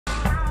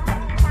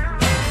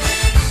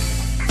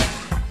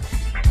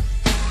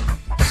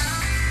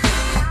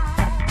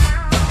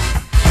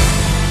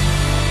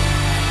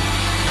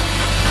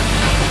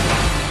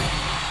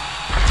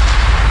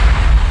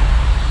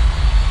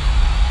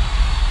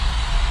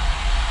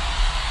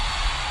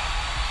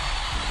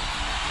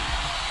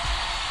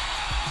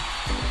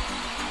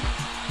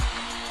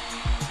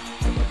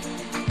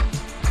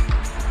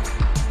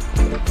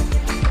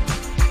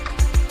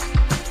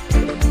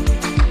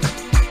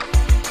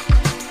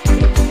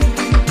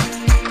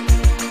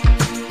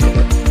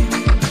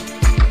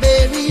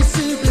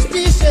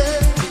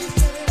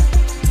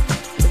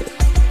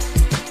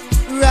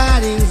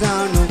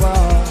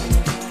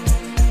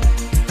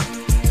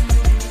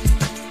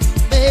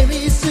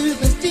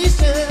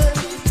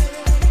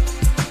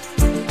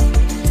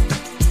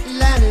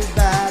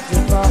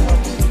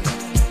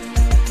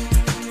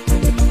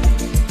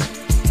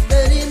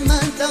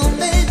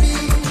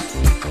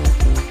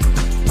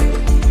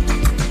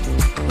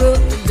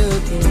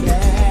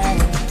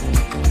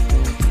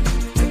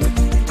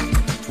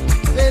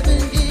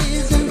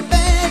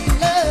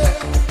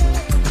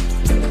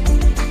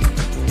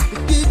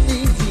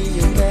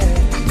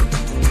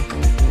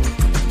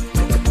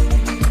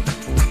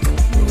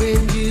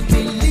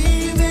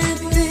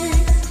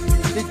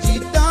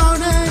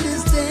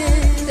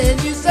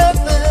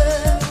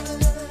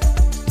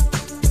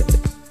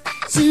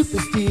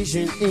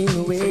superstition in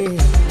a way.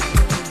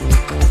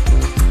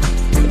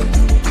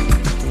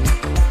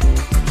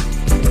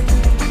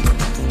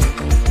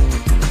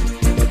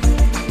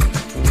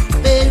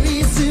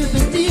 Very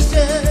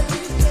superstitious.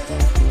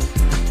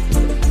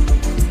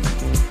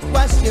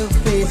 Wash your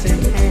face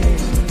and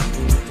hands.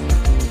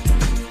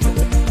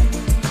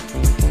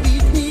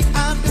 Beat me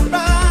out the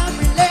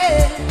robbery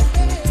land.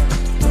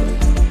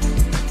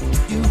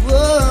 You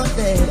won't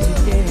that you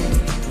can.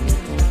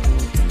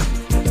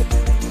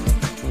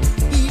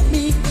 Beat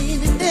me in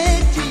the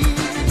dead tree.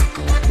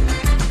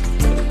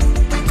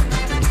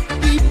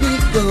 Beat me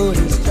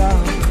golden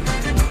strong.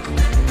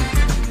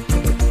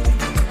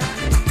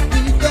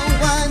 You don't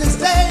wanna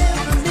stand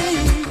for me.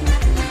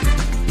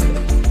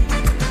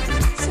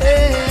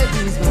 Say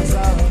these my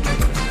song.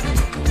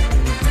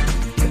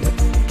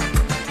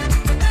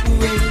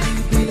 When you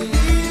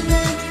believe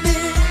in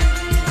things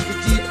that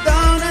you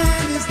don't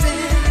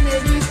understand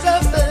and you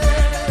suffer.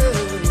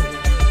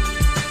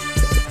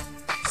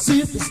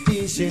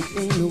 Superstition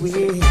in the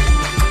way.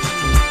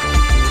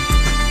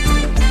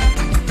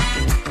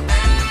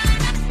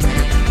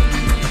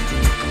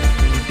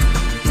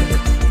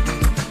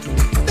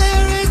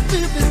 There is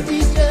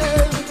superstition,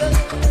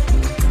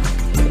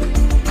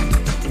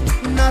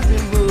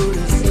 nothing more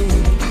to say.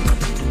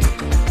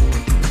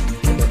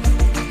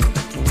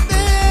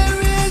 There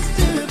is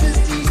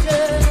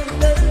superstition,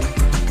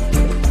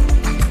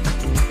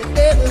 the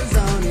devil's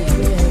on his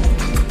way.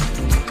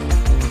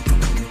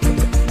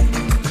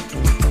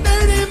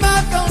 Dirty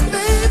mouth on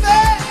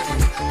baby,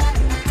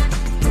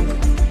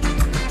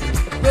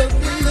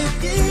 broken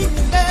looking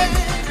man.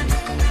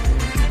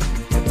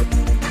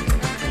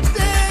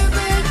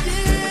 7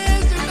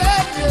 years to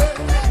rapture,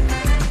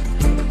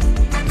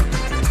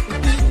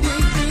 beat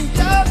things in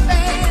your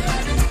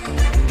pants.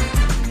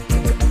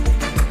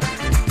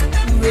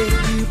 When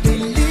you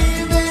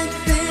believe in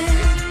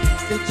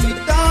things that you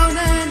don't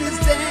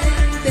understand,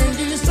 then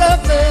you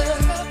suffer.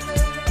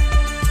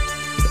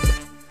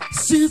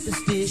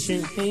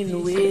 Superstition ain't the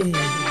way.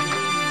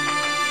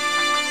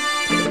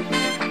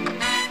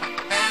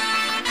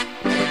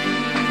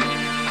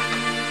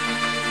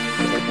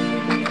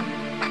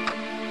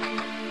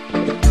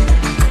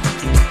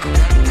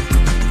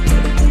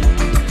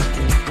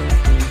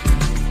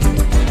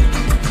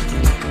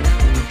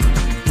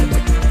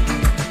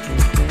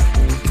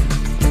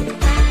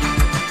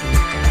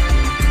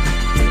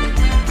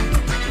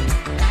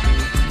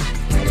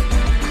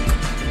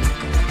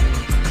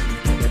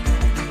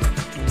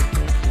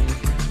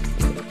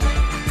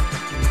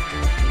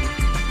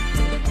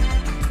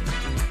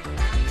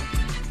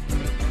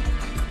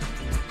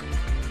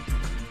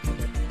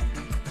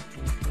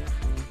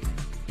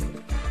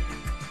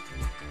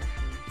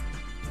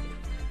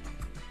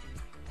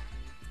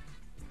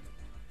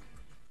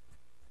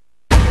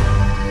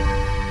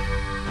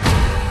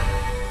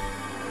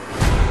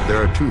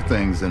 There are two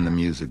things in the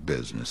music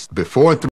business. Before